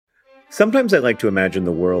Sometimes I like to imagine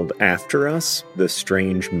the world after us, the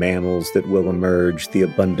strange mammals that will emerge, the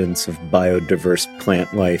abundance of biodiverse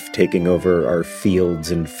plant life taking over our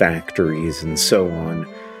fields and factories, and so on.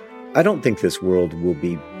 I don't think this world will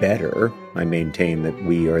be better. I maintain that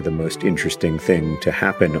we are the most interesting thing to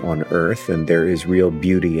happen on Earth, and there is real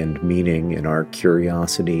beauty and meaning in our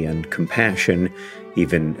curiosity and compassion,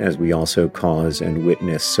 even as we also cause and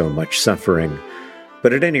witness so much suffering.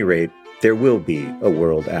 But at any rate, there will be a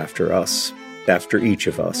world after us, after each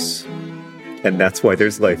of us. And that's why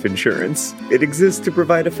there's life insurance. It exists to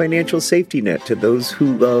provide a financial safety net to those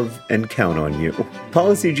who love and count on you.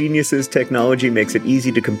 Policy Genius's technology makes it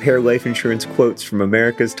easy to compare life insurance quotes from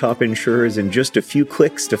America's top insurers in just a few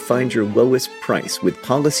clicks to find your lowest price. With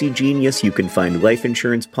Policy Genius, you can find life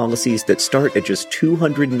insurance policies that start at just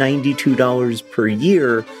 $292 per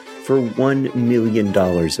year for $1 million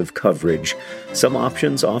of coverage. Some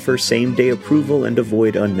options offer same-day approval and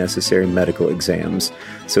avoid unnecessary medical exams.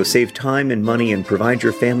 So save time and money and provide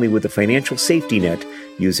your family with a financial safety net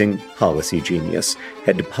using Policy Genius.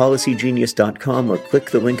 Head to policygenius.com or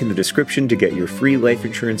click the link in the description to get your free life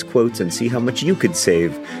insurance quotes and see how much you could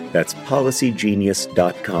save. That's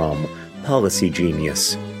policygenius.com. Policy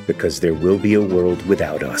Genius, because there will be a world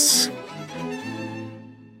without us.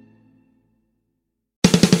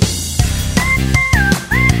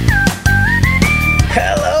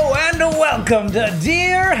 Welcome to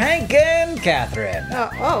Dear Hank and Catherine.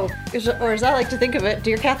 Is I like to think of it,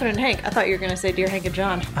 Dear Catherine and Hank. I thought you were going to say Dear Hank and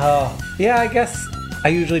John. Oh, yeah, I guess I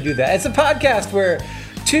usually do that. It's a podcast where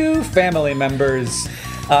two family members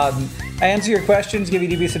answer your questions, give you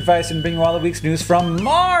devious advice, and bring you all the week's news from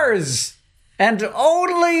Mars. And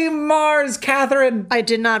only Mars, Catherine. I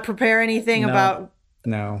did not prepare anything about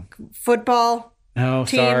football. No,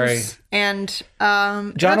 teams, sorry. And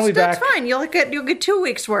John will be back. That's fine. You'll get 2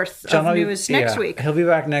 weeks worth of news next week. He'll be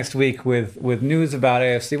back next week with news about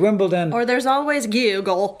AFC Wimbledon. Or there's always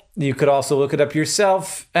Google. You could also look it up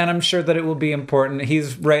yourself, and I'm sure that it will be important.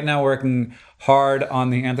 He's right now working hard on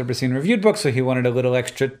the Anthropocene Reviewed book, so he wanted a little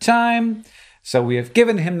extra time. So we have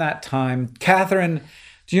given him that time. Catherine,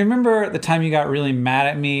 do you remember the time you got really mad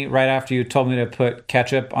at me right after you told me to put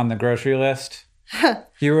ketchup on the grocery list?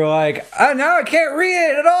 You were like, oh, no, I can't read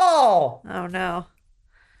it at all. Oh, no.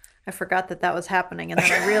 I forgot that was happening. And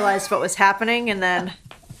then I realized what was happening. And then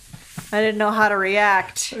I didn't know how to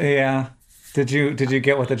react. Yeah. Did you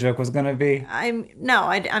get what the joke was going to be? I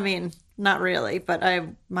mean, not really. But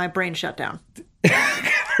my brain shut down.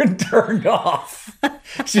 Turned off.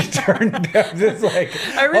 She turned down. Just like,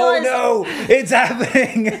 I realized, oh, no, it's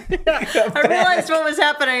happening. I realized what was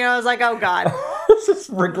happening. And I was like, oh, God. Just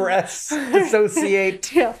regress,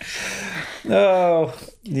 dissociate. Yeah. Oh,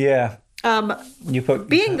 yeah. You put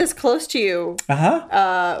being this close to you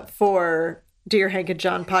for Dear Hank and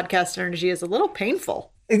John podcast energy is a little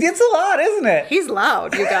painful. It's a lot, isn't it? He's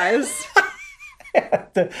loud, you guys.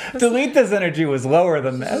 Delete this energy was lower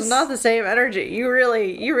than this. It's not the same energy. You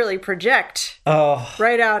really project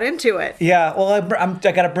right out into it. Yeah, well, I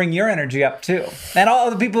got to bring your energy up too, and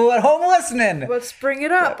all the people at home listening. Let's bring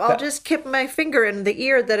it up. I'll just keep my finger in the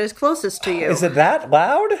ear that is closest to you. Is it that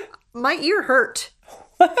loud? My ear hurt.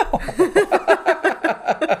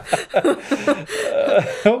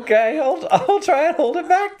 Okay, I'll try and hold it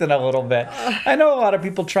back then a little bit. I know a lot of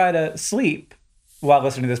people try to sleep while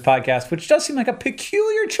listening to this podcast, which does seem like a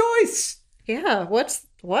peculiar choice. Yeah,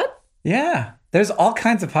 what? Yeah, there's all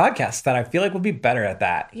kinds of podcasts that I feel like would be better at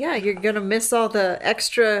that. Yeah, you're going to miss all the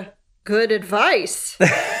extra good advice.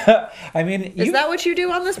 I mean, is that what you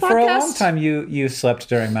do on this podcast? For a long time, you slept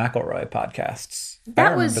during McElroy podcasts.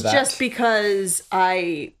 That was just because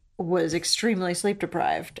I was extremely sleep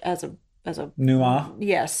deprived as a Numa?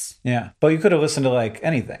 Yes. Yeah. But you could have listened to like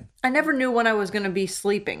anything. I never knew when I was going to be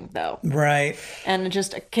sleeping though. Right. And it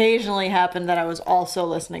just occasionally happened that I was also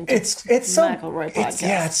listening to it's McElroy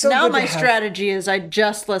podcast. It's so now good my strategy is I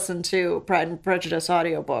just listen to Pride and Prejudice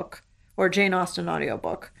audiobook or Jane Austen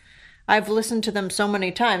audiobook. I've listened to them so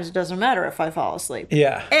many times it doesn't matter if I fall asleep.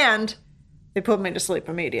 Yeah. And they put me to sleep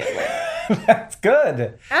immediately. That's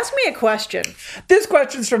good. Ask me a question. This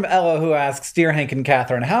question's from Ella, who asks, Dear Hank and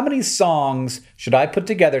Catherine, how many songs should I put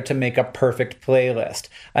together to make a perfect playlist?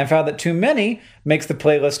 I found that too many makes the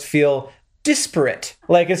playlist feel disparate.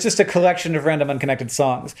 Like it's just a collection of random unconnected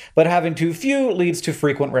songs. But having too few leads to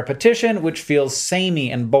frequent repetition, which feels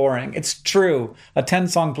samey and boring. It's true. A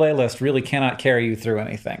 10-song playlist really cannot carry you through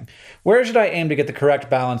anything. Where should I aim to get the correct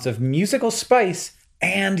balance of musical spice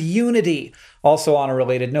and unity? Also, on a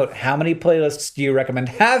related note, how many playlists do you recommend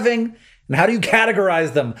having, and how do you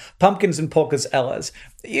categorize them? Pumpkins and polkas, Ellas.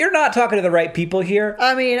 You're not talking to the right people here.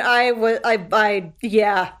 I mean,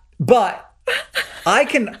 yeah. But I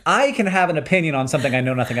can have an opinion on something I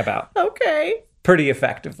know nothing about Okay. pretty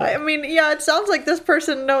effectively. I mean, yeah, it sounds like this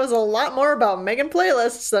person knows a lot more about making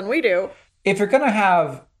playlists than we do. If you're going to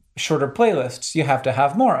have shorter playlists, you have to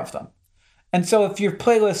have more of them. And so if your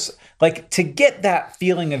playlists, like, to get that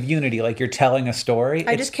feeling of unity, like you're telling a story.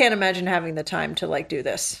 I just can't imagine having the time to like do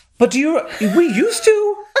this. But we used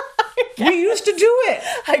to. We used to do it.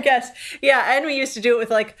 I guess. Yeah, and we used to do it with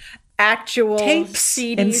like actual Tapes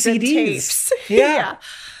CDs and and CDs. tapes. Yeah.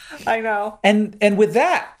 I know. And with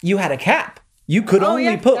that, you had a cap. You could only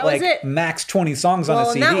yeah, put that was like it. max 20 songs on a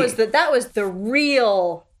Well, CD. and that was the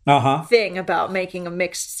real Uh-huh. thing about making a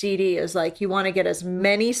mixed CD is like you want to get as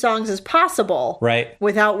many songs as possible, Right.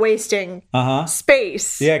 without wasting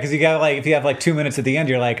space. Yeah, because you got if you have 2 minutes at the end,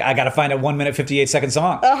 you're like, I got to find a 1 minute 58-second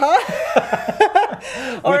song.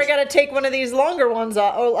 Or I got to take one of these longer ones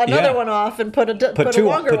off, or another one off, and put a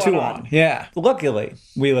longer two one on. Yeah. Luckily,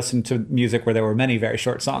 we listened to music where there were many very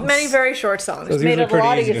short songs. Many very short songs. So it's made usually it a pretty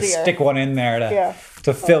lot easy easier. to stick one in there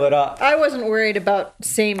to fill it up. I wasn't worried about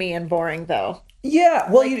samey and boring though. Yeah,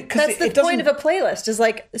 well, because That's the point of a playlist is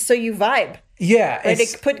like so you vibe. Yeah, Right,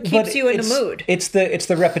 keeps you in the mood. It's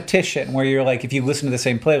the repetition where you're like, if you listen to the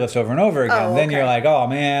same playlist over and over again, then you're like, oh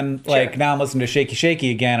man, now I'm listening to Shaky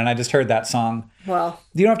Shaky again, and I just heard that song. Well,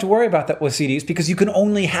 You don't have to worry about that with CDs because you can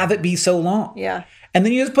only have it be so long. yeah. And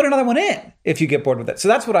then you just put another one in if you get bored with it. So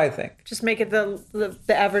that's what I think. Just make it the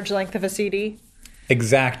average length of a CD.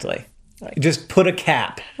 Exactly. Just put a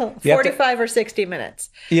cap. You have to- 45 or 60 minutes.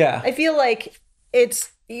 Yeah. I feel like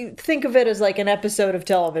you think of it as like an episode of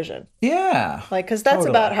television. Yeah. Like, because that's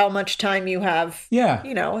Totally. about how much time you have. Yeah.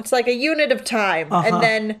 You know, it's like a unit of time. And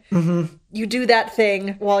then you do that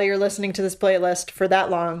thing while you're listening to this playlist for that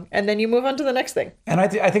long. And then you move on to the next thing. And I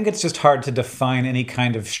think it's just hard to define any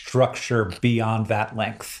kind of structure beyond that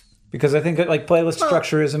length. Because I think that playlist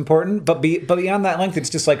structure is important, but beyond that length, it's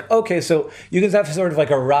just like, okay, so you can have sort of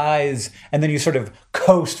like a rise, and then you sort of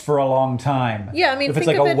coast for a long time. Yeah, I mean, if it's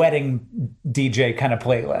think like of a it- wedding DJ kind of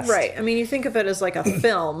playlist, Right. I mean, you think of it as like a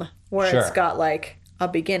film where Sure. it's got like a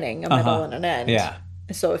beginning, a middle, and an end. Yeah.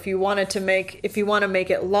 So if you want to make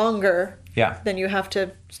it longer, Yeah. then you have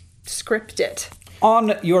to script it.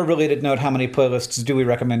 On your related note, how many playlists do we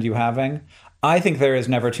recommend you having? I think there is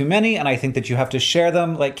never too many, and I think that you have to share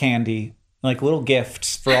them like candy, like little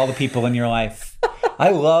gifts for all the people in your life. I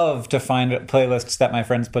love to find playlists that my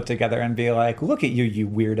friends put together and be like, look at you, you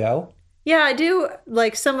weirdo. Yeah, I do.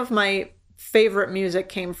 Like some of my favorite music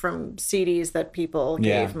came from CDs that people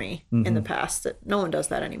gave me in the past. That no one does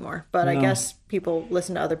that anymore. But I guess people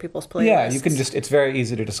listen to other people's playlists. Yeah, you can it's very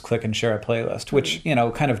easy to just click and share a playlist, which,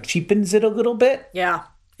 kind of cheapens it a little bit. Yeah,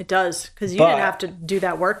 it does. Because you But- didn't have to do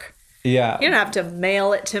that work. Yeah. You didn't have to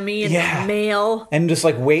mail it to me in Yeah. the mail. And just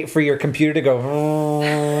wait for your computer to go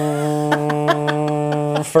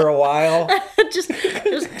for a while. just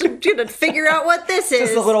to figure out what this is.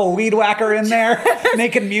 Just a little weed whacker in there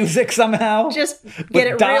making music somehow. Just with get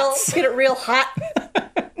it dots. real hot.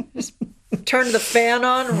 Just turn the fan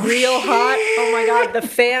on real hot. Oh my god, the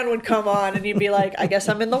fan would come on and you'd be like, I guess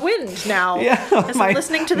I'm in the wind now. Yeah, As I'm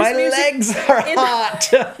listening to this my music legs are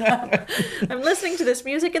hot. I'm listening to this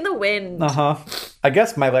music in the wind. I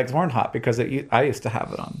guess my legs weren't hot because I used to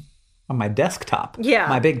have it on my desktop. Yeah.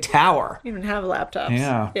 My big tower. You even have laptops.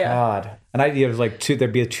 Yeah, God. And it was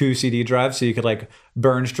there'd be a 2 CD drive so you could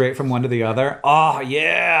burn straight from one to the other. Oh,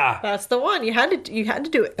 yeah. That's the one. You had to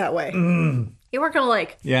do it that way. You weren't gonna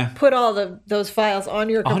Yeah. put all those files on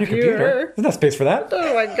your On your computer. computer. There's not space for that.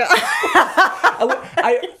 Oh my god.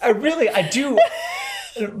 I do.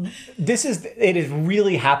 It has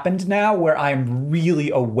really happened now where I'm really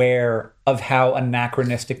aware of how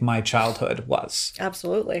anachronistic my childhood was.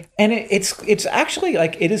 Absolutely. And it's actually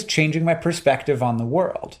it is changing my perspective on the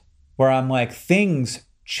world where I'm like, things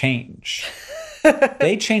change.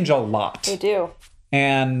 They change a lot. They do.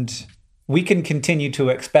 And we can continue to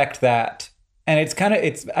expect that. And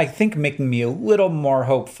it's I think making me a little more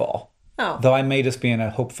hopeful. Oh. Though I may just be in a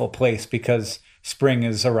hopeful place because spring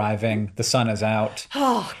is arriving, the sun is out,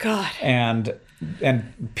 Oh god. and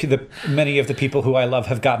many of the people who I love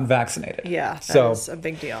have gotten vaccinated. Yeah. So That's a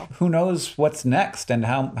big deal. who knows what's next and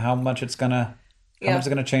how much it's gonna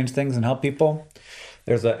change things and help people.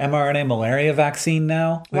 There's a mRNA malaria vaccine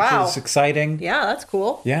now, which Wow. is exciting. Yeah, that's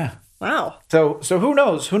cool. Yeah. Wow. So who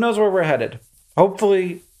knows? Who knows where we're headed?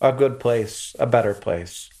 Hopefully a good place, a better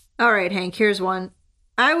place. All right, Hank, here's one.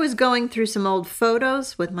 I was going through some old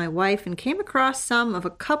photos with my wife and came across some of a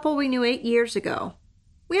couple we knew 8 years ago.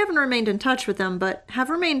 We haven't remained in touch with them, but have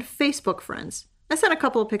remained Facebook friends. I sent a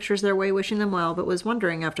couple of pictures their way wishing them well, but was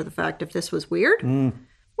wondering after the fact if this was weird.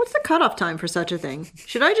 What What's the cutoff time for such a thing?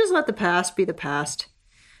 Should I just let the past be the past?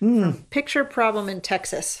 Picture problem in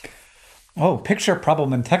Texas. Oh, picture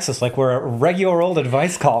problem in Texas, like we're a regular old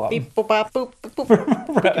advice column. Beep, boop, bop, boop, boop,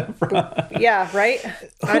 boop, boop. Yeah, right?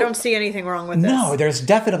 I don't see anything wrong with this. No, there's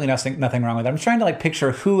definitely nothing wrong with it. I'm trying to like picture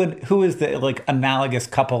who is the like analogous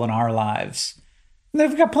couple in our lives. And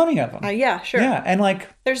they've got plenty of them. Yeah, sure. Yeah, and like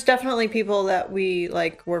There's definitely people that we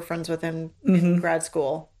like were friends with in grad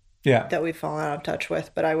school yeah, that we've fallen out of touch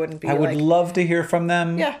with, but I wouldn't be I would love to hear from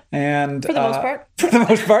them. Yeah. And For the most part. For the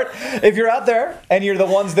most part. If you're out there and you're the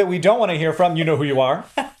ones that we don't want to hear from, you know who you are.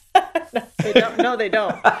 They don't. No, they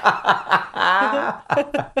don't. Yeah,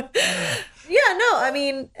 no, I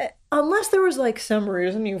mean, unless there was like some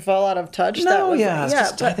reason you fell out of touch. No, that was, yeah, it's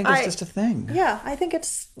just, I but think it's just a thing. Yeah, I think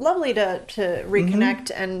it's lovely to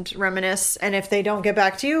reconnect and reminisce. And if they don't get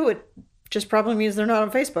back to you, it just probably means they're not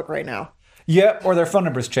on Facebook right now. Yeah, or their phone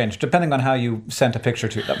numbers changed, depending on how you sent a picture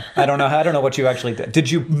to them. I don't know what you actually did. Did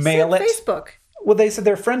you mail it? Facebook. Well, they said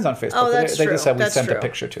they're friends on Facebook. Oh, that's they true. just said we That's sent a true.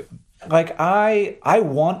 picture to them. Like I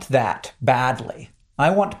want that badly. I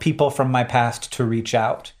want people from my past to reach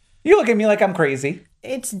out. You look at me like I'm crazy.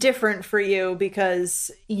 It's different for you because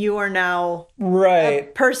you are now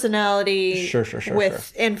Right. personality Sure,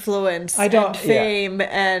 with influence I don't- and fame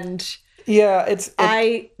and Yeah, it's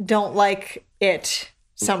I don't like it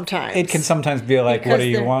sometimes. it can sometimes be like, what do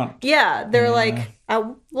you they're- want? Yeah, they're like,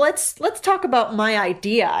 let's talk about my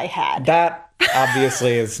idea I had. That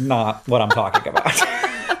obviously is not what I'm talking about.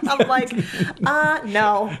 I'm like,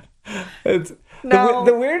 no. It's, No.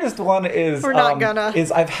 the weirdest one is We're not gonna.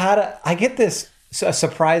 is I get this a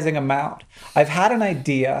surprising amount. I've had an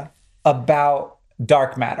idea about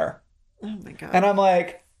dark matter, Oh my god. and I'm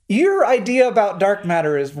like, your idea about dark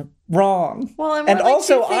matter is wrong. Well, and and what makes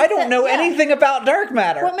also you think I don't that- know yeah. anything about dark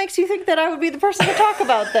matter. What makes you think that I would be the person to talk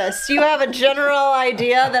about this? You have a general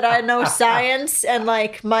idea that I know science and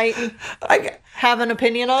like might I, have an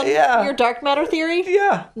opinion on Yeah. your dark matter theory?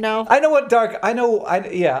 yeah. No. I know what dark. I know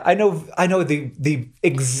the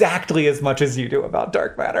exactly as much as you do about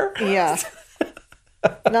dark matter. Yeah.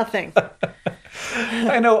 Nothing.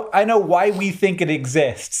 I know why we think it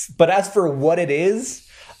exists, but as for what it is,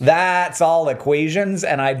 that's all equations,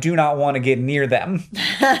 and I do not want to get near them.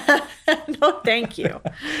 No, thank you.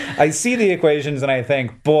 I see the equations and I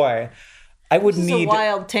think, boy, I would This is need a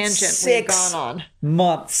wild tangent we've 6 gone on.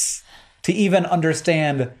 months to even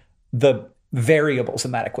understand the variables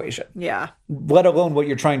in that equation, Yeah. let alone what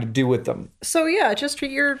you're trying to do with them. So yeah, just for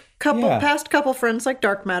your Yeah. past couple friends like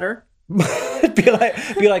dark matter. be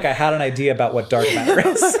like I had an idea about what dark matter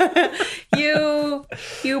is.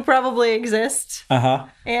 You probably exist. Uh-huh.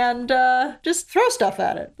 And just throw stuff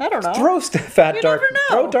at it. I don't know. Throw stuff at You dark. never know.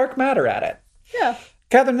 Throw dark matter at it. Yeah.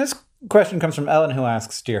 Catherine, this question comes from Ellen, who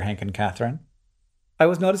asks, "Dear Hank and Catherine, I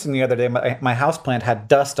was noticing the other day my houseplant had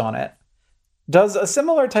dust on it. Does a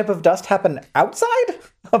similar type of dust happen outside,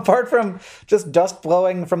 apart from just dust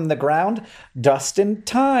blowing from the ground? Dust in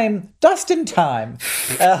time. Dust in time."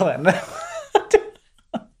 Ellen.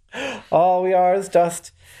 All we are is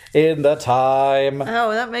dust in the time.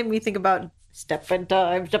 Oh, that made me think about step in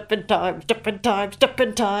time, step in time, step in time, step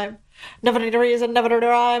in time. Never need a reason, never need a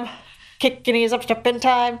rhyme. Kick your knees up, step in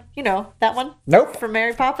time. You know, that one? Nope. From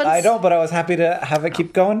Mary Poppins? I don't, but I was happy to have it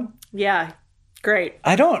keep going. Yeah, great.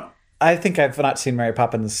 I don't. I think I've not seen Mary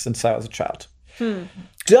Poppins since I was a child.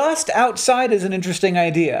 Dust outside is an interesting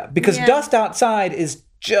idea because Yeah. dust outside is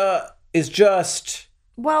just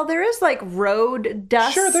Well, there is like road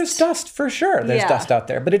dust. sure. There's dust for sure. There's Yeah. dust out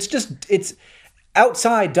there, but it's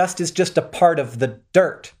outside. Dust is just a part of the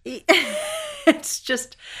dirt. It's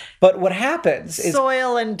just But what happens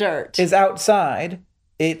soil and dirt. is outside.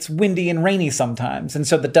 It's windy and rainy sometimes, and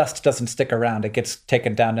so the dust doesn't stick around. It gets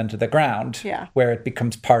taken down into the ground, Yeah. where it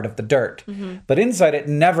becomes part of the dirt. But inside, it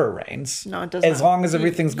never rains. No, it does as not. long as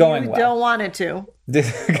everything's going you well. don't want it to.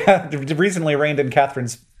 It recently rained in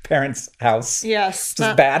Catherine's parents' house. Yes.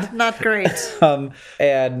 Just bad. Not great.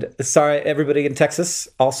 And sorry, everybody in Texas.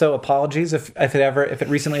 Also, apologies if it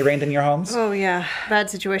recently rained in your homes. Oh, yeah.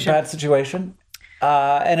 Bad situation. Bad situation.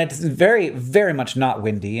 And it's very, very much not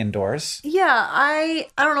windy indoors. Yeah, I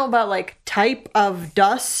don't know about like type of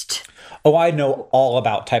dust. Oh, I know all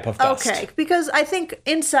about type of dust. Okay, because I think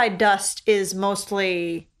inside dust is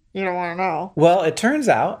mostly you don't want to know. Well, it turns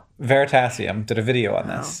out Veritasium did a video on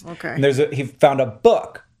this. Oh, okay. And he found a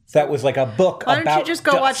book that was like a book Why about don't you just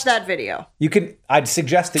go dust. watch that video? I'd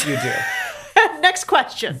suggest that you do. Next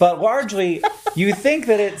question. But largely, you think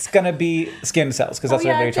that it's going to be skin cells because that's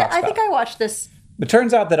what everybody talks I about. think I watched this. It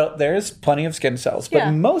turns out that there is plenty of skin cells, but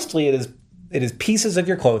Yeah. mostly it is it is pieces of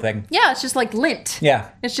your clothing. Yeah, it's just like lint. Yeah.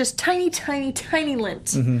 It's just tiny, tiny, tiny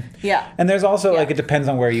lint. Yeah. And there's also, like, it depends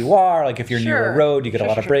on where you are. Like, if you're near a Sure. road, you get a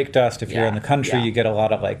lot of Sure. brake dust. If you're Yeah. in the country, Yeah. you get a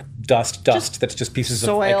lot of, like, dust that's just pieces of,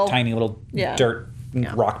 Soil. like, tiny little Yeah. dirt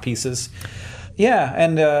and rock pieces. Yeah,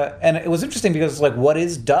 and it was interesting because, like, what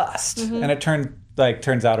is dust? And it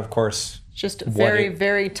turns out, of course, Just very,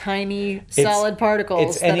 very tiny solid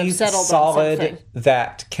particles it's that any have settled on solid something.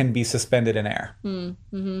 that can be suspended in air.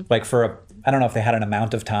 Like, I don't know if they had an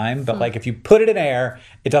amount of time, but like, if you put it in air,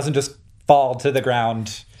 it doesn't just fall to the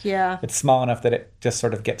ground. Yeah. It's small enough that it just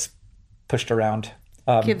sort of gets pushed around.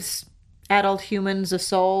 Gives adult humans a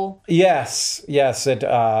soul. Yes, it,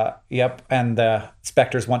 yep, and the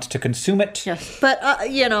specters want to consume it. Yes. But,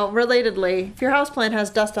 relatedly, if your houseplant has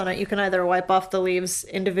dust on it, you can either wipe off the leaves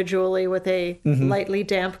individually with a lightly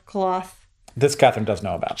damp cloth, This Catherine does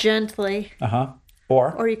know about. gently,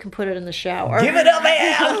 Or or you can put it in the shower. give it a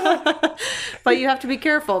man! But you have to be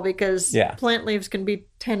careful because Yeah. plant leaves can be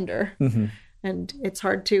tender. And it's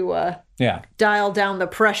hard to Yeah. dial down the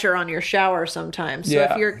pressure on your shower sometimes. So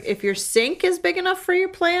Yeah. if your sink is big enough for your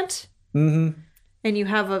plant, and you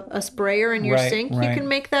have a sprayer in your Right, sink, right.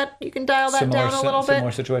 you can dial that down a little bit.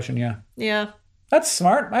 Similar situation, yeah. Yeah. That's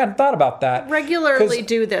smart. I hadn't thought about that. Regularly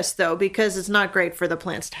do this though, because it's not great for the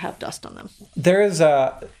plants to have dust on them. There's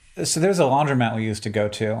a laundromat we used to go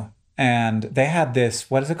to, and they had this,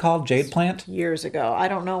 what is it called? Jade plant? Years ago, I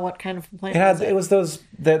don't know what kind of plant. It was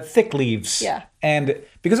the thick leaves. Yeah. And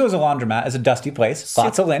because it was a laundromat, it's a dusty place,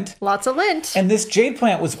 lots of lint. Lots of lint. And this jade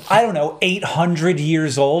plant was, I don't know, 800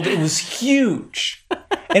 years old. It was huge.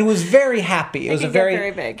 And it was very happy. It was a can get very,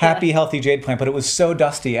 very big, happy, healthy jade plant, but it was so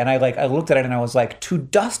dusty. And I looked at it and I was like, to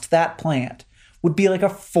dust that plant would be like a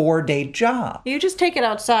 4-day job. You just take it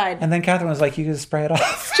outside. And then Catherine was like, you can just spray it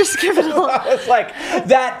off. Just give it a little. I was like,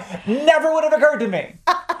 that never would have occurred to me.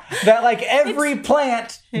 That like every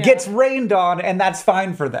plant gets rained on and that's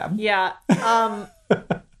fine for them. Yeah.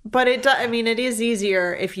 But it is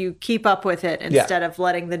easier if you keep up with it instead of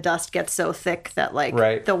letting the dust get so thick that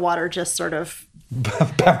the water just sort of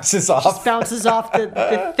Bounces off. bounces off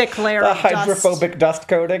the thick layer The of dust. hydrophobic dust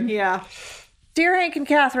coating. Yeah. Dear Hank and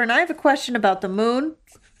Catherine, I have a question about the moon.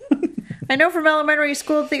 I know from elementary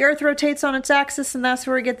school that the Earth rotates on its axis and that's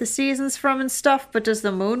where we get the seasons from and stuff, but does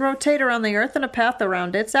the moon rotate around the Earth in a path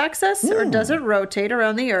around its axis? Or does it rotate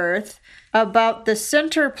around the Earth about the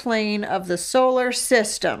center plane of the solar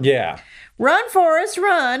system? Yeah. Run, Forrest,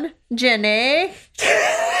 run, Jenny.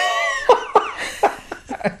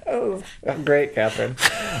 Oh, great, Catherine.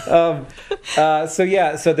 So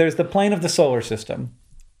there's the plane of the solar system.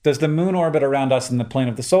 Does the moon orbit around us in the plane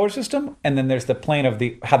of the solar system? And then there's the plane of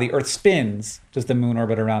how the Earth spins. Does the moon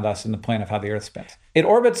orbit around us in the plane of how the Earth spins? It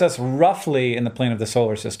orbits us roughly in the plane of the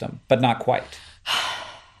solar system, but not quite.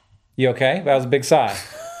 You okay? That was a big sigh.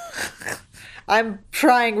 I'm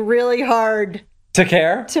trying really hard To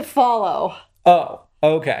care? to follow. Oh,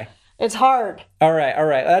 okay. It's hard. All right.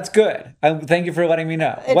 That's good. Thank you for letting me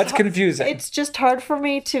know. What's confusing? It's just hard for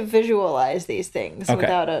me to visualize these things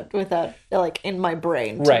without like in my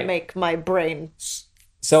brain to make my brain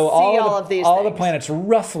So all of these the things. planets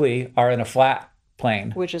roughly are in a flat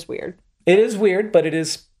plane. which is weird. It is weird, but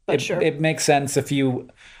Sure. it makes sense if you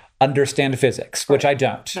understand physics, which I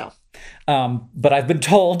don't. No. But I've been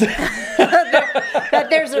told That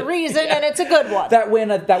there's a reason and it's a good one. that when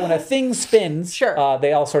a thing spins, Sure.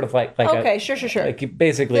 they all sort of like Okay, sure. Like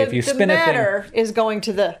basically, if you the spin a thing, matter is going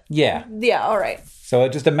to the yeah. all right. So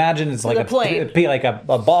just imagine it's like the plane. like a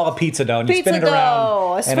ball of pizza dough, and you spin it Pizza around,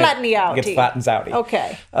 dough, it's and flattening out. It gets flattens out.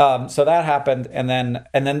 Okay. So that happened, and then,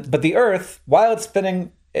 but the Earth, while it's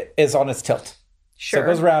spinning, is on its tilt. Sure. So it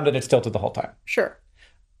goes around and it's tilted the whole time. Sure.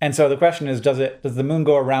 And so the question is, does the moon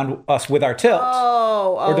go around us with our tilt,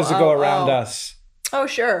 or does it go around us Oh,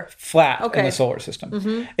 sure. flat in Okay. the solar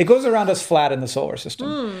system? It goes around us flat in the solar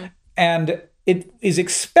system. And it is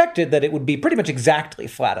expected that it would be pretty much exactly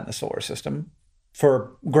flat in the solar system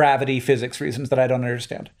for gravity physics reasons that I don't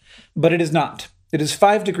understand. But it is not. It is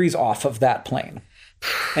 5 degrees off of that plane.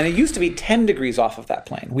 And it used to be 10 degrees off of that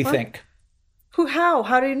plane, we think.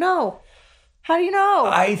 How do you know? How do you know?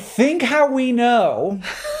 I think how we know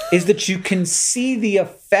is that you can see the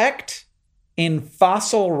effect in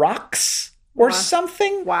fossil rocks or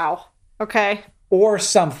something. Wow. Okay. Or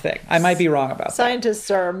something. I might be wrong about that.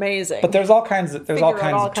 Scientists are amazing. But there's all kinds of Figure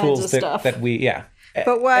out all of kinds tools of stuff. that we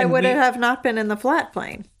But why And would we- it have not been in the flat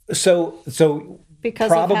plane? So Because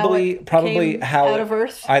probably of how it came how out of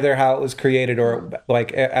Earth? either how it was created or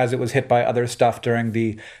like as it was hit by other stuff during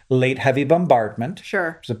the late heavy bombardment.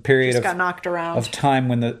 Sure. It was a period Just got knocked around. of time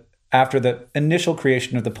when the after the initial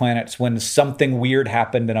creation of the planets when something weird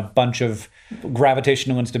happened and a bunch of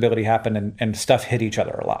gravitational instability happened and stuff hit each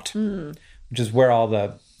other a lot, which is where all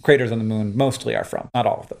the craters on the moon mostly are from. Not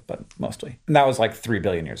all of them, but mostly. And that was like 3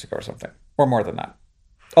 billion years ago or something, or more than that.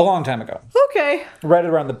 A long time ago. Okay. Right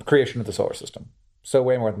around the creation of the solar system. So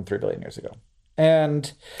way more than 3 billion years ago.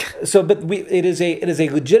 And so, but it is a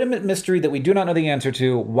legitimate mystery that we do not know the answer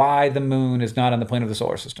to why the moon is not on the plane of the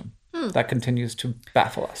solar system. That continues to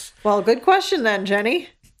baffle us. Well, good question then, Jenny.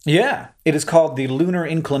 Yeah. It is called the lunar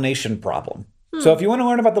inclination problem. So if you want to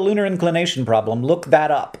learn about the lunar inclination problem, look that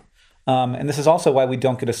up. And this is also why we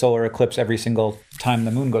don't get a solar eclipse every single time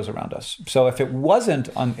the moon goes around us. So if it wasn't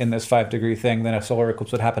in this 5-degree thing, then a solar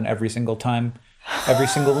eclipse would happen every single time, every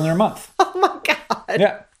single lunar month. Oh my God.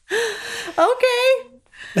 Yeah. Okay.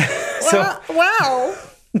 Wow.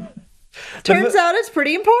 Turns out it's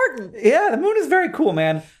pretty important. Yeah, the moon is very cool,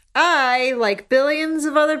 man. I, like billions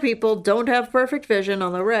of other people, don't have perfect vision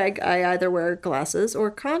on the reg. I either wear glasses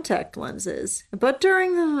or contact lenses. But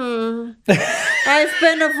during the... I've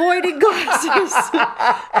been avoiding glasses.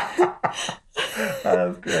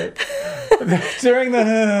 That's great. During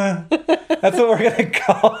the... That's what we're going to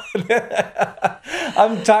call it.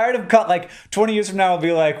 I'm tired of... 20 years from now, we'll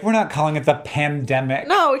be like, we're not calling it the pandemic.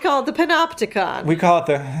 No, we call it the panopticon. We call it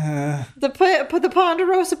the... The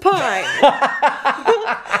ponderosa pine.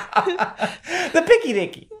 The picky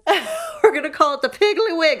dicky. We're going to call it the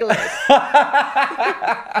piggly wiggly.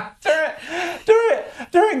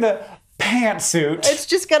 During the pantsuit. It's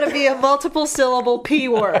just going to be a multiple syllable P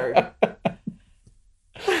word.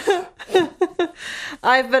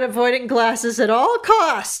 I've been avoiding glasses at all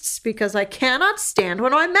costs because I cannot stand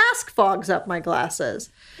when my mask fogs up my glasses.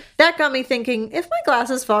 That got me thinking, if my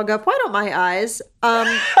glasses fog up, why don't my eyes?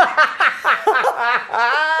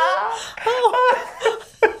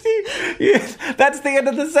 That's the end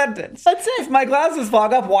of the sentence. That's it. If my glasses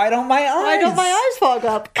fog up, why don't my eyes? Why don't my eyes fog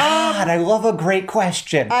up? God, I love a great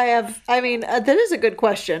question. That is a good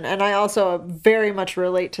question. And I also very much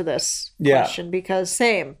relate to this question because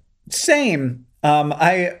same.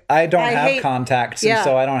 I don't have contacts, and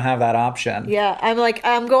so I don't have that option. Yeah,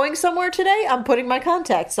 I'm going somewhere today. I'm putting my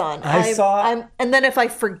contacts on. And then if I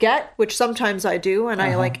forget, which sometimes I do, and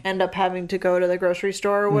I end up having to go to the grocery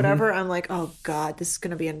store or whatever, I'm like, oh God, this is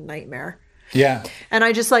going to be a nightmare. Yeah. And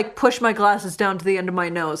I just push my glasses down to the end of my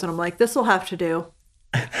nose, and I'm like, this will have to do.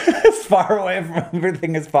 As far away from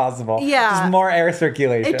everything as possible. Yeah. Just more air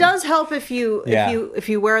circulation. It does help if you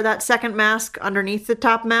wear that second mask underneath the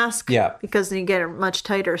top mask. Yeah. Because then you get a much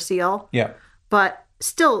tighter seal. Yeah. But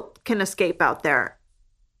still can escape out there,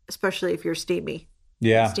 especially if you're steamy.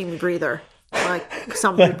 Yeah. Steamy breather, like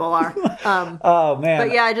some people are. Oh man.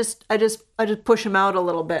 But yeah, I just push them out a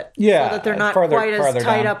little bit. Yeah. So that they're not quite as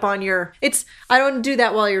tight up on your. I don't do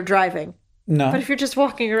that while you're driving. No. But if you're just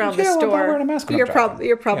walking around the store,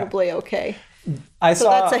 you're probably okay. So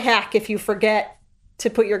that's a hack if you forget to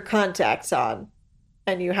put your contacts on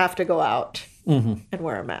and you have to go out and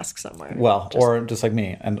wear a mask somewhere. Well, or just like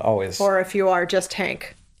me, and always. Or if you are just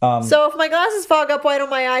Hank. So if my glasses fog up, why don't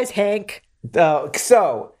my eyes, Hank?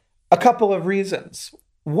 So, a couple of reasons.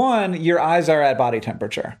 One, your eyes are at body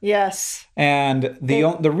temperature. Yes. And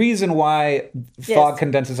the reason why fog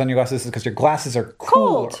condenses on your glasses is because your glasses are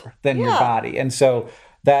cooler than your body. And so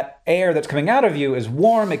that air that's coming out of you is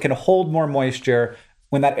warm. It can hold more moisture.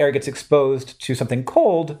 When that air gets exposed to something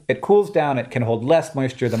cold, it cools down. It can hold less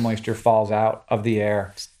moisture. The moisture falls out of the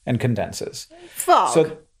air and condenses. Fog.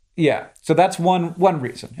 So that's one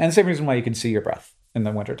reason. And the same reason why you can see your breath in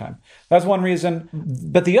the wintertime. That's one reason.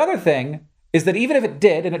 But the other thing is that even if it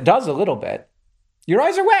did, and it does a little bit, your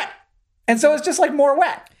eyes are wet. And so it's just more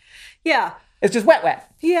wet. Yeah. It's just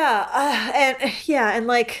wet. Yeah.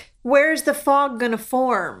 And where's the fog going to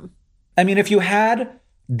form? I mean, if you had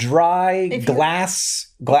dry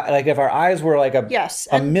glass, if our eyes were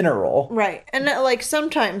a mineral. Right. And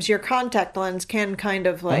sometimes your contact lens can kind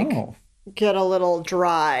of get a little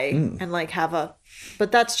dry and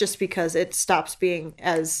but that's just because it stops being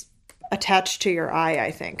as attached to your eye,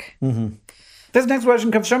 I think. Mm-hmm. This next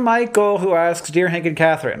question comes from Michael, who asks, Dear Hank and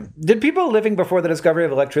Catherine, did people living before the discovery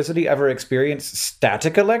of electricity ever experience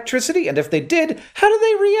static electricity? And if they did, how did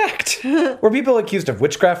they react? Were people accused of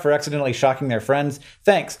witchcraft for accidentally shocking their friends?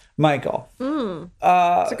 Thanks, Michael.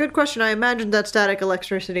 It's a good question. I imagine that static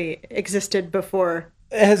electricity existed before.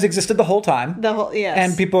 It has existed the whole time. Yes.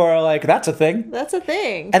 And people are like, that's a thing. That's a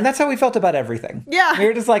thing. And that's how we felt about everything. Yeah. We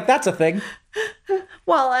were just like, that's a thing.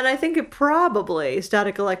 Well, and I think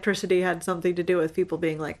static electricity had something to do with people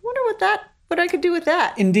being like, I wonder what that what I could do with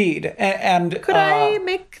that. Indeed. And Could I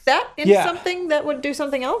make that into yeah. something that would do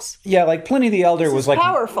something else? Yeah, like Pliny the Elder was is like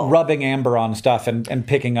powerful. rubbing amber on stuff and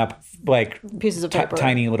picking up like Pieces of paper.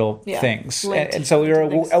 tiny little Yeah. things. Linked And so we were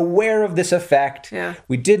things. aware of this effect. Yeah.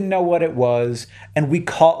 We didn't know what it was. And they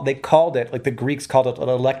called it, like the Greeks called it an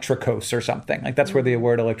electrikos or something. Like that's where the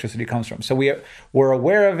word electricity comes from. So we were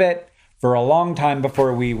aware of it for a long time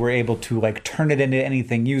before we were able to like turn it into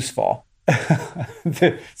anything useful.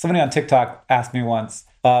 Somebody on TikTok asked me once,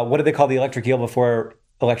 what did they call the electric eel before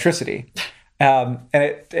electricity? And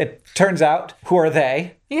it turns out, who are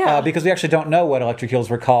they? Yeah. Because we actually don't know what electric eels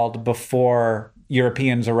were called before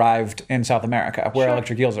Europeans arrived in South America, where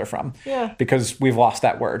electric eels are from. Yeah. Because we've lost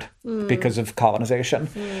that word because of colonization.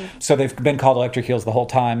 So they've been called electric eels the whole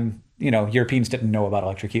time. You know, Europeans didn't know about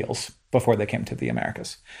electric eels before they came to the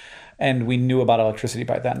Americas. And we knew about electricity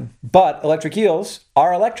by then. But electric eels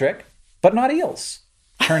are electric, but not eels,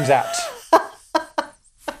 turns out.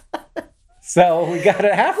 So we got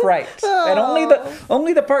it half right. And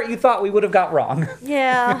only the part you thought we would have got wrong.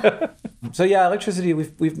 Yeah. So yeah, electricity,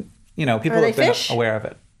 we've people Are they have been fish? aware of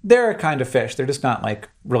it. They're a kind of fish. They're just not like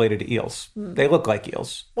related to eels. They look like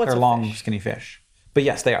eels. What's They're a long, fish? skinny fish. But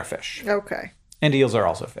yes, they are fish. Okay. And eels are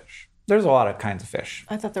also fish. There's a lot of kinds of fish.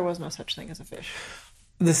 I thought there was no such thing as a fish.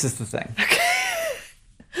 This is the thing.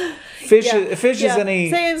 Fish is any...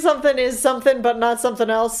 Saying something is something, but not something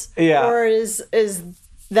else. Yeah. Or is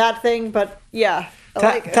that thing, but yeah.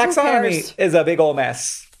 Like, who taxonomy cares? is a big old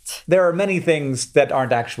mess. There are many things that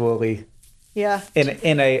aren't actually Yeah.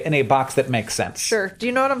 in a box that makes sense. Sure. Do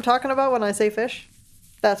you know what I'm talking about when I say fish?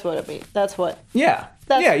 That's what it means. That's what. Yeah.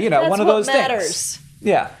 That's, yeah, you know, that's one of what those matters. things.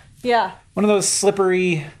 Yeah. Yeah. One of those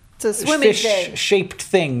slippery It's a swimming thing. fish-shaped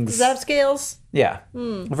things. Does that have scales? Yeah.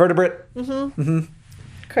 Vertebrate.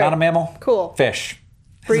 Okay. Not a mammal. Cool. Fish.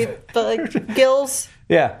 Breathe, but like gills.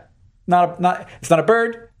 Yeah. It's not a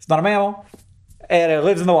bird. It's not a mammal. And it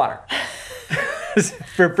lives in the water.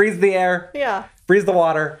 It breathes the air. Yeah. Breathes the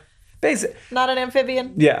water. Basic. Not an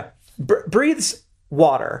amphibian. Yeah. Breathes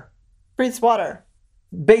water. Breathes water.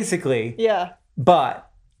 Basically. Yeah. But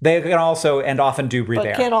they can also and often do breathe But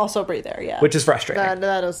air. can also breathe air. Yeah. Which is frustrating.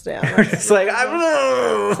 that is yeah. It's like,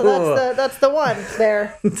 So that's the one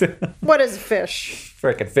there. What is a fish?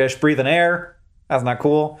 Frickin' fish breathing air. That's not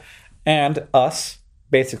cool. And us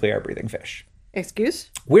basically are breathing fish. Excuse?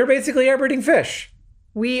 We're basically air breathing fish.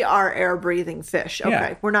 We are air breathing fish. Okay.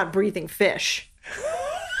 Yeah. We're not breathing fish.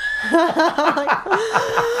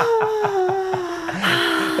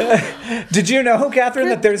 Did you know, Catherine,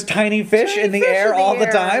 that there's tiny fish Tiny in the fish air in the all the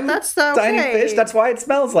air. time? That's Tiny okay. fish. That's why it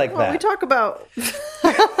smells like Well, we that. talk about.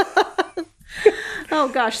 Oh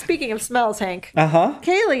gosh, speaking of smells, Hank. Uh-huh.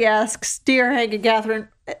 Kaylee asks, "Dear Hank and Catherine,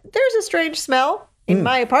 there's a strange smell in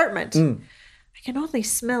my apartment. I can only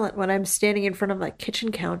smell it when I'm standing in front of my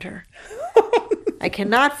kitchen counter. I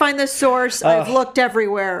cannot find the source. I've looked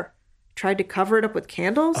everywhere. Tried to cover it up with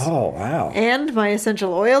candles Oh, wow. and my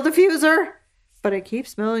essential oil diffuser, but I keep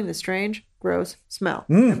smelling the strange, gross smell.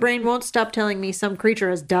 My brain won't stop telling me some creature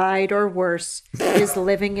has died or worse, is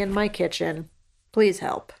living in my kitchen. Please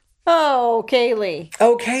help." Oh, Kaylee.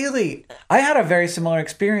 Oh, Kaylee, I had a very similar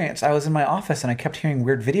experience. I was in my office and I kept hearing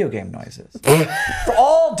weird video game noises for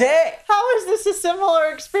all day. How is this a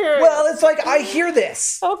similar experience? Well, it's like I hear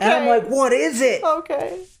this, Okay. and I'm like, "What is it?"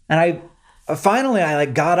 Okay. And I finally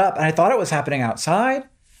like got up, and I thought it was happening outside.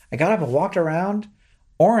 I got up and walked around.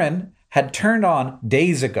 Oren had turned on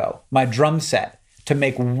days ago my drum set to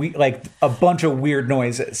make like a bunch of weird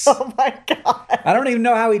noises. Oh my God. I don't even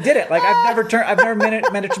know how he did it. Like I've never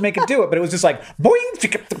managed to make it do it, but it was just like boing,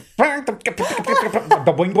 boing,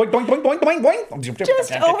 boing, boing, boing, boing, boing.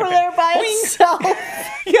 Just over there by itself.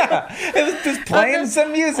 Yeah, it was just playing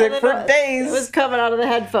some music for days. It was coming out of the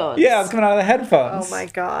headphones. Yeah, it was coming out of the headphones. Oh my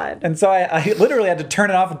God. And so I literally had to turn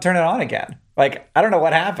it off and turn it on again. Like, I don't know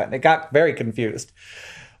what happened. It got very confused.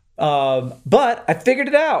 But I figured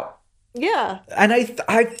it out. Yeah. And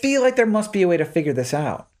I feel like there must be a way to figure this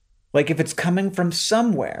out. Like if it's coming from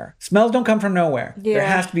somewhere. Smells don't come from nowhere. There Yeah.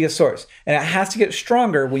 has to be a source. And it has to get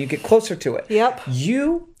stronger when you get closer to it. Yep.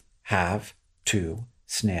 You have to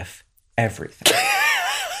sniff everything.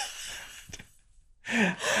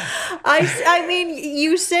 I mean,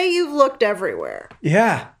 you say you've looked everywhere.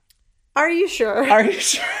 Yeah. Are you sure? Are you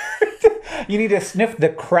sure? You need to sniff the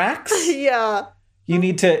cracks. Yeah. You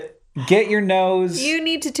need to get your nose. You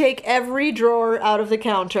need to take every drawer out of the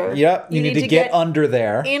counter. Yep. You need to get under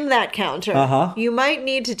there. in that counter. Uh-huh. You might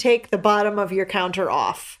need to take the bottom of your counter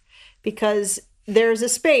off because there's a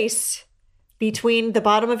space between the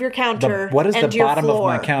bottom of your counter What is and the your bottom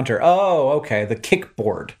floor. of my counter? Oh, okay. The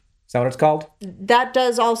kickboard. Is that what it's called? That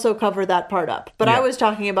does also cover that part up. But Yeah. I was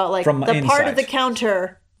talking about like From the part of inside. the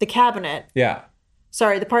counter, the cabinet. Yeah.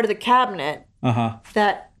 Sorry, the part of the cabinet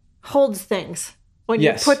that holds things. When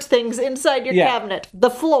Yes. you put things inside your Yeah. cabinet. The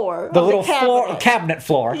floor. The of little cabinet. floor, cabinet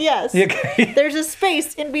floor. Yes. Okay. There's a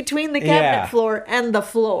space in between the cabinet Yeah. floor and the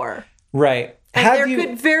floor. Right. And Have there you,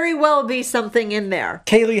 could very well be something in there.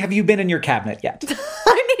 Kaylee, have you been in your cabinet yet?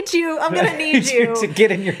 I'm going to need you to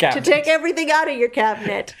get in your to cabinet. take everything out of your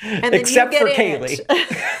cabinet. And then Except you for get in Kaylee.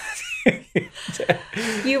 it.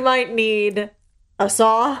 You might need a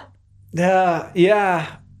saw. Yeah.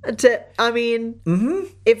 If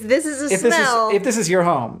this is a smell. If this is your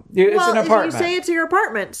home, it's an apartment. You say it's your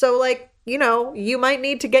apartment. So, like, you might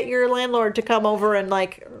need to get your landlord to come over and,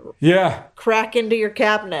 like, yeah. crack into your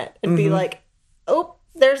cabinet and be like, oh,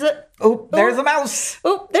 there's a mouse.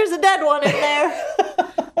 oh, there's a dead one in there.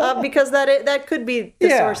 Because that could be the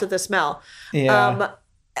source of the smell. Yeah.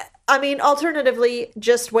 Alternatively,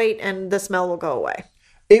 just wait and the smell will go away.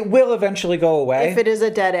 It will eventually go away. If it is a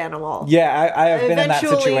dead animal. Yeah, I have been in that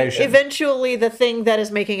situation. Eventually, the thing that is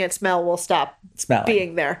making it smell will stop Smelling.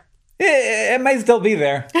 being there. It might still be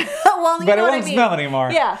there, Well, but it won't smell anymore.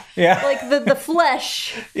 Yeah. Yeah. Like the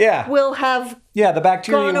flesh Yeah. will have Yeah, the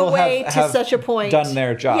bacteria gone will away have to such a point. done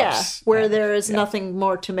their jobs. Yeah, where there is nothing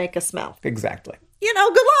more to make a smell. Exactly. Good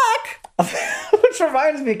luck! Which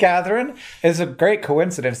reminds me, Catherine, it's a great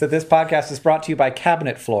coincidence that this podcast is brought to you by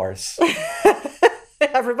cabinet floors.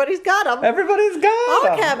 Everybody's got them. Everybody's got Our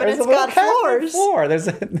them. cabinet's There's a little got cabinet floors.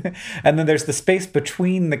 and then there's the space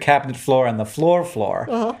between the cabinet floor and the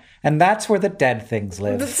floor. And that's where the dead things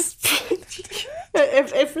live.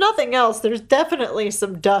 If nothing else, there's definitely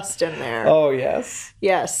some dust in there. Oh, yes.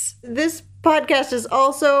 Yes. This podcast is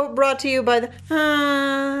also brought to you by the...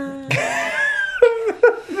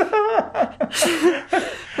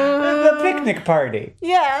 The picnic party.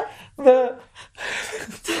 yeah. The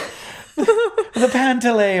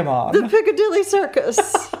Pantaleimon. The Piccadilly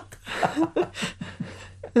Circus.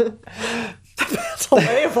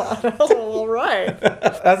 All right.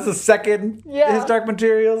 That's the second His Dark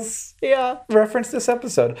Materials Yeah. reference this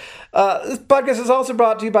episode. This podcast is also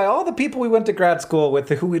brought to you by all the people we went to grad school with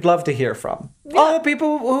who we'd love to hear from. All the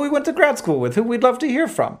people who we went to grad school with who we'd love to hear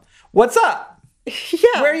from. What's up?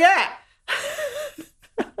 Yeah. Where you at?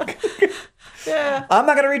 Yeah. I'm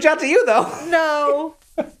not going to reach out to you, though. No.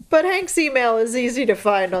 But Hank's email is easy to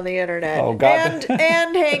find on the internet. Oh, God.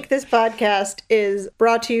 And Hank, this podcast is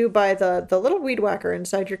brought to you by the little weed whacker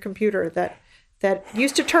inside your computer that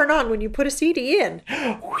used to turn on when you put a CD in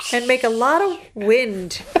and make a lot of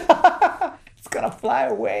wind. It's going to fly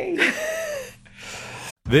away.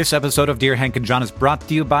 This episode of Dear Hank and John is brought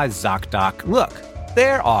to you by ZocDoc. Look,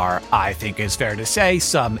 there are, I think it's fair to say,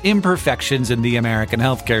 some imperfections in the American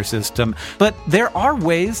healthcare system, but there are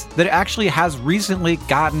ways that it actually has recently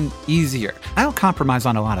gotten easier. I don't compromise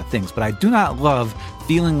on a lot of things, but I do not love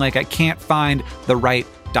feeling like I can't find the right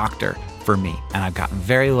doctor for me. And I've gotten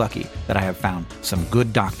very lucky that I have found some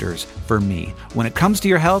good doctors for me. When it comes to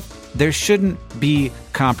your health, there shouldn't be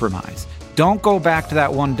compromise. Don't go back to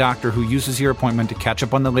that one doctor who uses your appointment to catch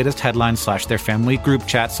up on the latest headlines / their family group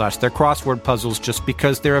chat / their crossword puzzles just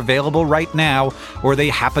because they're available right now or they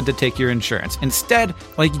happen to take your insurance. Instead,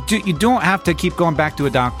 you don't have to keep going back to a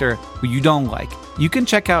doctor who you don't like. You can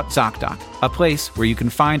check out ZocDoc, a place where you can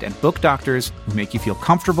find and book doctors who make you feel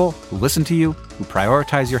comfortable, who listen to you, who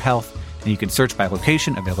prioritize your health, and you can search by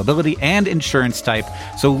location, availability, and insurance type.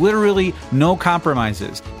 So literally no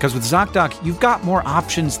compromises, because with ZocDoc, you've got more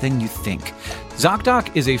options than you think.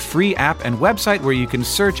 ZocDoc is a free app and website where you can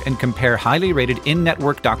search and compare highly rated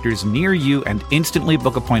in-network doctors near you and instantly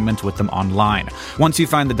book appointments with them online. Once you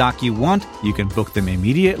find the doc you want, you can book them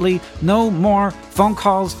immediately. No more phone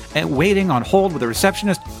calls and waiting on hold with a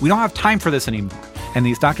receptionist. We don't have time for this anymore. And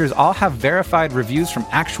these doctors all have verified reviews from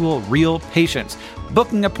actual real patients,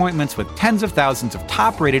 booking appointments with tens of thousands of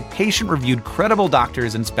top-rated, patient-reviewed, credible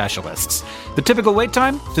doctors and specialists. The typical wait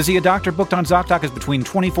time to see a doctor booked on ZocDoc is between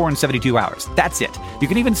 24 and 72 hours. That's it. You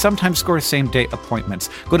can even sometimes score same-day appointments.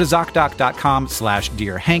 Go to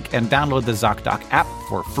ZocDoc.com/DearHank and download the ZocDoc app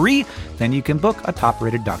for free. Then you can book a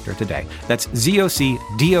top-rated doctor today. That's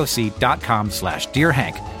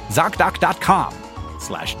ZocDoc.com/DearHank.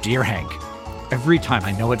 ZocDoc.com/DearHank. Every time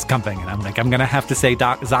I know it's coming, and I'm like, I'm going to have to say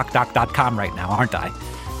ZocDoc.com right now, aren't I?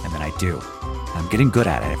 And then I do. I'm getting good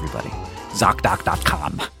at it, everybody.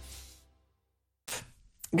 ZocDoc.com.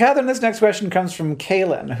 Catherine, this next question comes from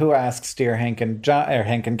Kaylin, who asks, Dear Hank and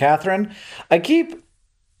Hank and Catherine,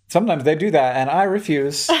 sometimes they do that, and I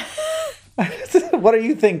refuse. What are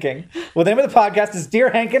you thinking? Well, the name of the podcast is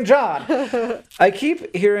Dear Hank and John. I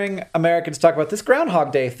keep hearing Americans talk about this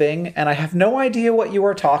Groundhog Day thing, and I have no idea what you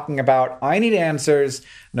are talking about. I need answers.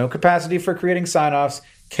 No capacity for creating sign-offs.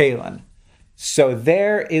 Kaylin. So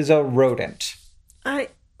there is a rodent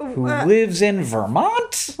who lives in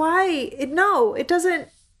Vermont? Why? No, it doesn't.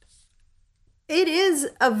 It is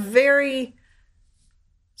a very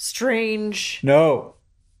strange. No.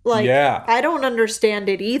 Yeah. I don't understand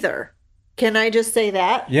it either. Can I just say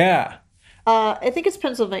that? Yeah. I think it's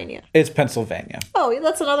Pennsylvania. It's Pennsylvania. Oh,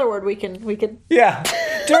 that's another word we could. Yeah.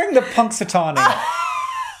 During the Punxsutawney.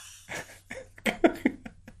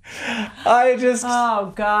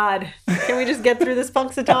 Oh God! Can we just get through this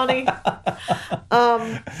Punxsutawney?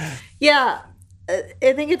 Yeah,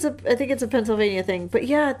 I think it's a Pennsylvania thing. But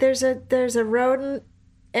yeah, there's a rodent,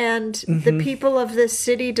 and the people of this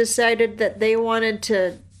city decided that they wanted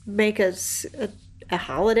to make a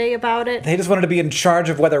holiday about it. They just wanted to be in charge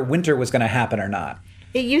of whether winter was going to happen or not.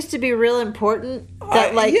 It used to be real important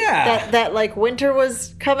that that winter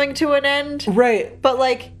was coming to an end, right?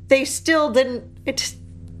 But they still didn't.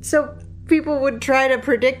 So people would try to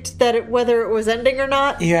predict that whether it was ending or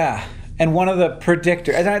not. Yeah, and one of the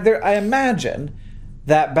predictors, I imagine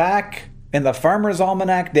that back in the Farmer's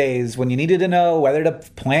Almanac days, when you needed to know whether to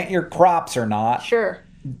plant your crops or not, sure,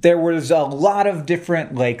 there was a lot of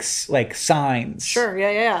different like signs. Sure,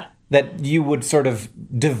 yeah. That you would sort of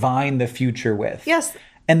divine the future with. Yes.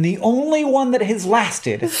 And the only one that has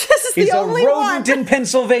lasted is a rodent in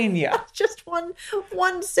Pennsylvania. Just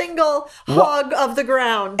one single hog of the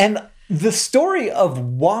ground. And the story of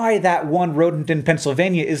why that one rodent in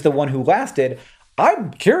Pennsylvania is the one who lasted,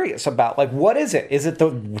 I'm curious about. What is it? Is it the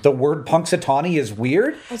word Punxsutawney is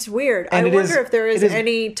weird? It's weird. And I wonder if there is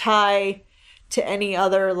any tie to any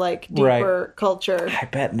other deeper culture. I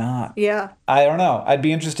bet not. Yeah. I don't know. I'd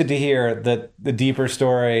be interested to hear the deeper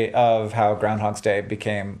story of how Groundhog's Day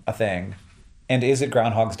became a thing. And is it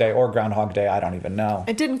Groundhog's Day or Groundhog Day? I don't even know.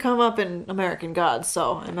 It didn't come up in American Gods,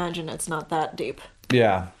 so I imagine it's not that deep.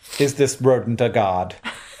 Yeah. Is this rodent a god?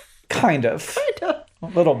 Kind of. Kind of.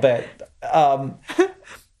 A little bit.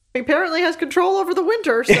 He apparently has control over the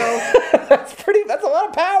winter, so that's a lot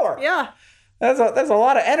of power. Yeah. That's a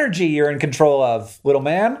lot of energy you're in control of, little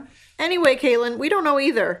man. Anyway, Kaylin, we don't know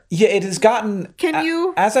either. Yeah, it has gotten... Can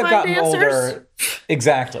you as I've gotten answers? Older...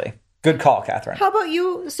 Exactly. Good call, Catherine. How about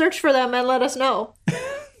you search for them and let us know?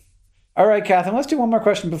 All right, Catherine, let's do one more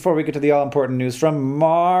question before we get to the all-important news from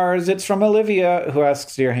Mars. It's from Olivia, who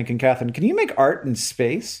asks, Dear Hank and Catherine, can you make art in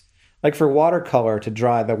space? Like for watercolor to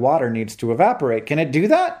dry, the water needs to evaporate. Can it do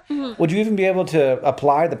that? Mm-hmm. Would you even be able to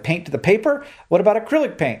apply the paint to the paper? What about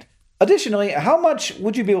acrylic paint? Additionally, how much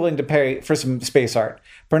would you be willing to pay for some space art?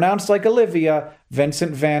 Pronounced like Olivia,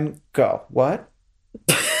 Vincent van Gogh. What?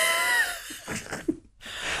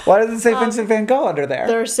 Why does it say Vincent van Gogh under there?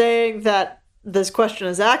 They're saying that this question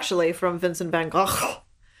is actually from Vincent van Gogh.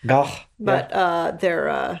 Gogh. But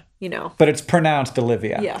they're, But it's pronounced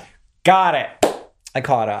Olivia. Yeah. Got it. I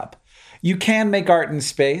caught up. You can make art in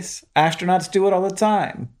space. Astronauts do it all the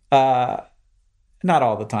time. Not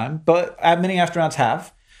all the time, but many astronauts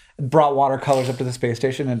have. Brought watercolors up to the space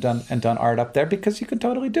station and done art up there because you can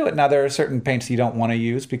totally do it. Now there are certain paints you don't want to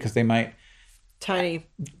use because they might tiny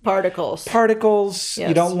particles. Yes.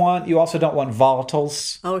 You also don't want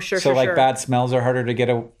volatiles. Oh, sure. So sure. bad smells are harder to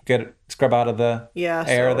get scrub out of the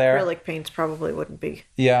air there. Acrylic paints probably wouldn't be.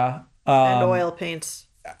 Yeah. And oil paints.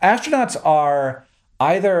 Astronauts are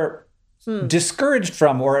either discouraged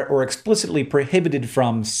from or explicitly prohibited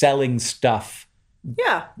from selling stuff.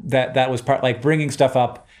 Yeah. That was part like bringing stuff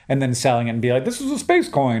up and then selling it and be like, this is a space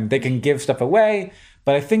coin. They can give stuff away.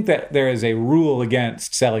 But I think that there is a rule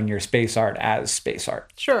against selling your space art as space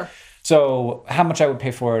art. Sure. So how much I would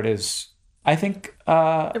pay for it is, I think,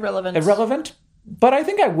 irrelevant. But I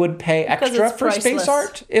think I would pay extra for priceless. space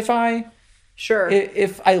art if I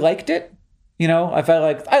liked it. If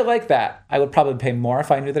I like that, I would probably pay more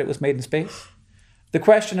if I knew that it was made in space. The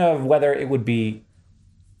question of whether it would be,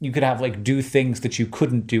 you could have do things that you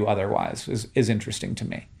couldn't do otherwise is interesting to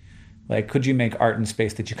me. Could you make art in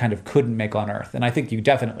space that you kind of couldn't make on Earth? And I think you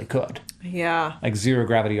definitely could. Yeah. Zero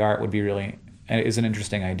gravity art is an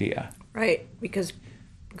interesting idea. Right, because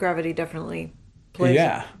gravity definitely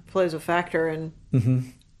plays a factor in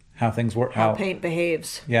how things work, how paint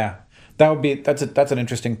behaves. Yeah, that's an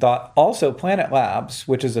interesting thought. Also, Planet Labs,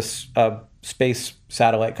 which is a space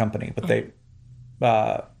satellite company, but they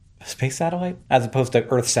space satellite as opposed to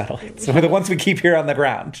Earth satellites, so the ones we keep here on the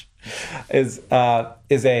ground, is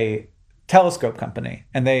a telescope company,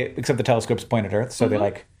 and except the telescopes point at Earth, so they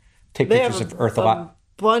take pictures of Earth a lot.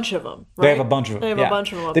 bunch of them. Right? They have a bunch of them. They have yeah. a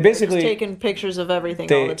bunch of them. They basically just taking pictures of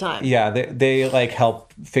everything all the time. Yeah, they like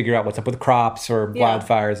help figure out what's up with crops or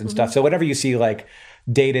wildfires and stuff. So whenever you see like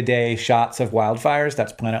day-to-day shots of wildfires,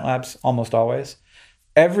 that's Planet Labs almost always.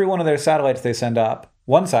 Every one of their satellites they send up,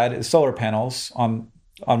 one side is solar panels on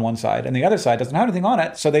one side, and the other side doesn't have anything on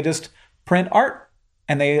it, so they just print art.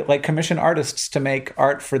 And they like commission artists to make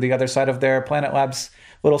art for the other side of their Planet Labs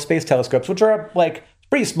little space telescopes, which are like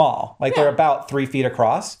pretty small. Like they're about 3 feet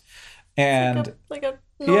across. And like a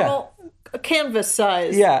normal a canvas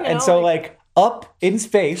size. Yeah. And so like up in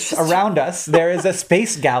space around us, there is a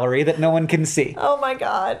space gallery that no one can see. Oh my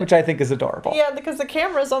God. Which I think is adorable. Yeah, because the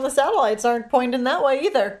cameras on the satellites aren't pointing that way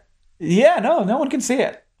either. Yeah, no one can see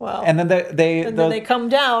it. Wow. And then they come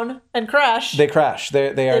down and crash. They crash.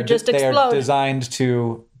 They are explode. designed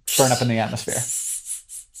to burn up in the atmosphere.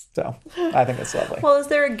 So I think it's lovely. Well, is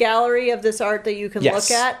there a gallery of this art that you can look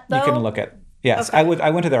at, though? You can look at. Yes. Okay. I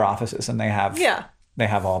went to their offices and they have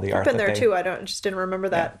all the art. I've been there too. I just didn't remember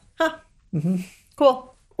that. Yeah. Huh. Mm-hmm.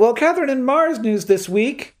 Cool. Well, Catherine, in Mars news this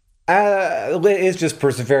week is just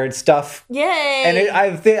Perseverance stuff. Yay! And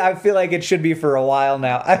I feel like it should be for a while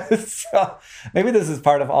now. So maybe this is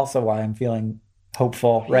part of also why I'm feeling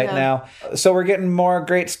hopeful right now. So we're getting more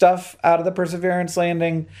great stuff out of the Perseverance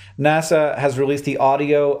landing. NASA has released the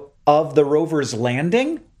audio of the rover's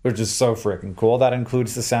landing, which is so freaking cool. That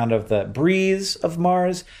includes the sound of the breeze of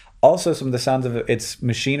Mars, also some of the sounds of its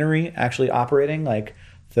machinery actually operating, like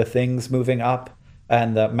the things moving up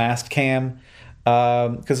and the mast cam.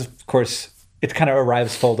 Because, of course, it kind of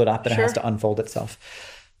arrives folded up and it has to unfold itself.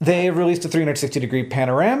 They released a 360-degree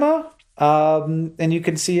panorama, and you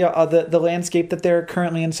can see the landscape that they're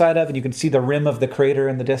currently inside of, and you can see the rim of the crater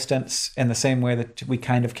in the distance in the same way that we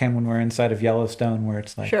kind of can when we're inside of Yellowstone, where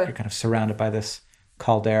it's like you're kind of surrounded by this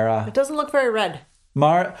caldera. It doesn't look very red.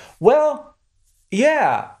 Well,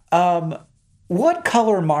 yeah. What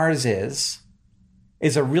color Mars is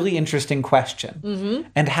a really interesting question. Mm-hmm.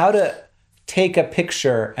 And how to take a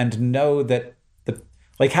picture and know that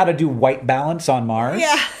how to do white balance on Mars.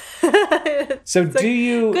 Yeah. So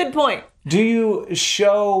good point. Do you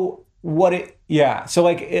show what it, so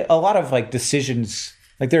like a lot of like decisions,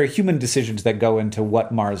 like there are human decisions that go into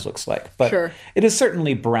what Mars looks like, but it is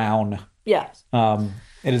certainly brown. Yeah.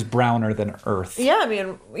 It is browner than Earth. Yeah. I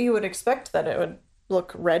mean, you would expect that it would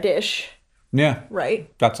look reddish. Yeah.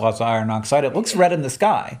 Right. That's lots of iron oxide. It looks red in the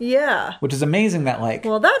sky. Yeah. Which is amazing that like...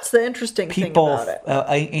 Well, that's the interesting thing about it.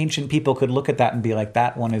 Ancient people could look at that and be like,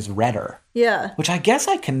 that one is redder. Yeah. Which I guess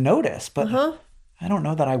I can notice, but I don't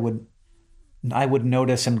know that I would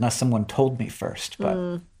notice unless someone told me first.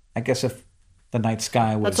 But I guess if the night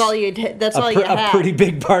sky was... That's all you had. A pretty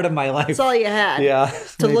big part of my life. That's all you had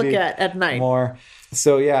to look at night. More.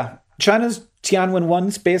 So yeah. China's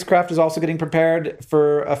Tianwen-1 spacecraft is also getting prepared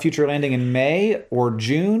for a future landing in May or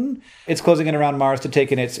June. It's closing in around Mars to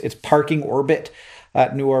take in its parking orbit.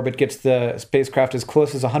 New orbit gets the spacecraft as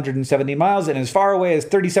close as 170 miles and as far away as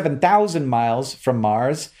 37,000 miles from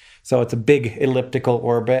Mars. So it's a big elliptical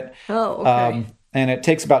orbit. Oh, okay. And it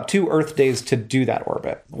takes about 2 Earth days to do that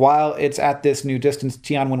orbit. While it's at this new distance,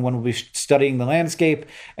 Tianwen-1 will be studying the landscape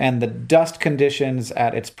and the dust conditions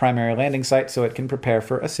at its primary landing site so it can prepare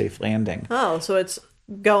for a safe landing. Oh, so it's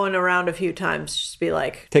going around a few times, just be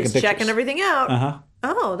like, checking everything out. Uh-huh.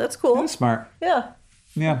 Oh, that's cool. That's smart. Yeah.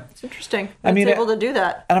 Yeah. It's interesting. It's able to do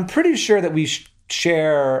that. And I'm pretty sure that we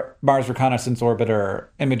share Mars Reconnaissance Orbiter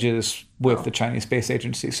images with the Chinese Space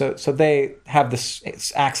Agency. So they have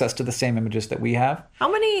this access to the same images that we have.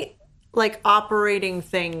 How many operating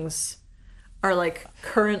things are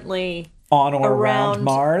currently on or around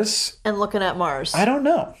Mars and looking at Mars? I don't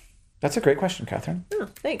know. That's a great question, Catherine. Oh,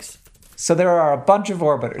 thanks. So there are a bunch of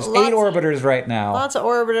orbiters. 8 orbiters right now. Lots of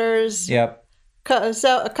orbiters. Yep.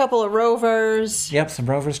 So a couple of rovers. Yep, some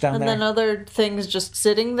rovers down there. And then other things just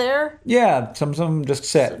sitting there. Yeah, some just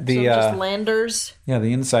sit. Some just landers. Yeah,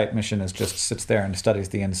 the InSight mission just sits there and studies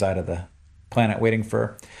the inside of the planet, waiting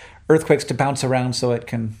for earthquakes to bounce around so it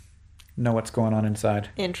can know what's going on inside.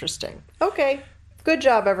 Interesting. Okay. Good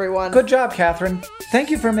job, everyone. Good job, Catherine. Thank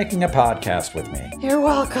you for making a podcast with me. You're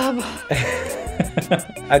welcome.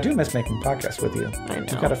 I do miss making podcasts with you. I know.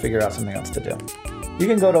 You've got to figure out something else to do. You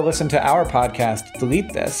can go to listen to our podcast,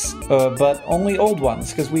 Delete This, but only old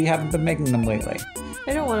ones, because we haven't been making them lately.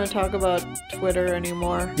 I don't want to talk about Twitter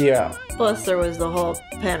anymore. Yeah. Plus, there was the whole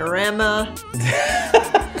panorama.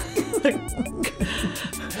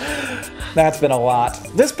 That's been a lot.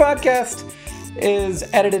 This podcast is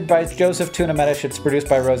edited by Joseph Tuna Medish. It's produced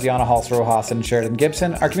by Rosianna Halse-Rojas and Sheridan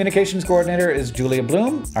Gibson. Our communications coordinator is Julia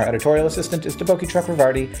Bloom. Our editorial assistant is Deboki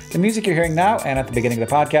Chakravarti. The music you're hearing now and at the beginning of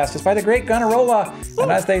the podcast is by the great Gunnarolla.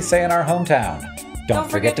 And as they say in our hometown, don't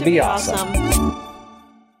forget to be awesome.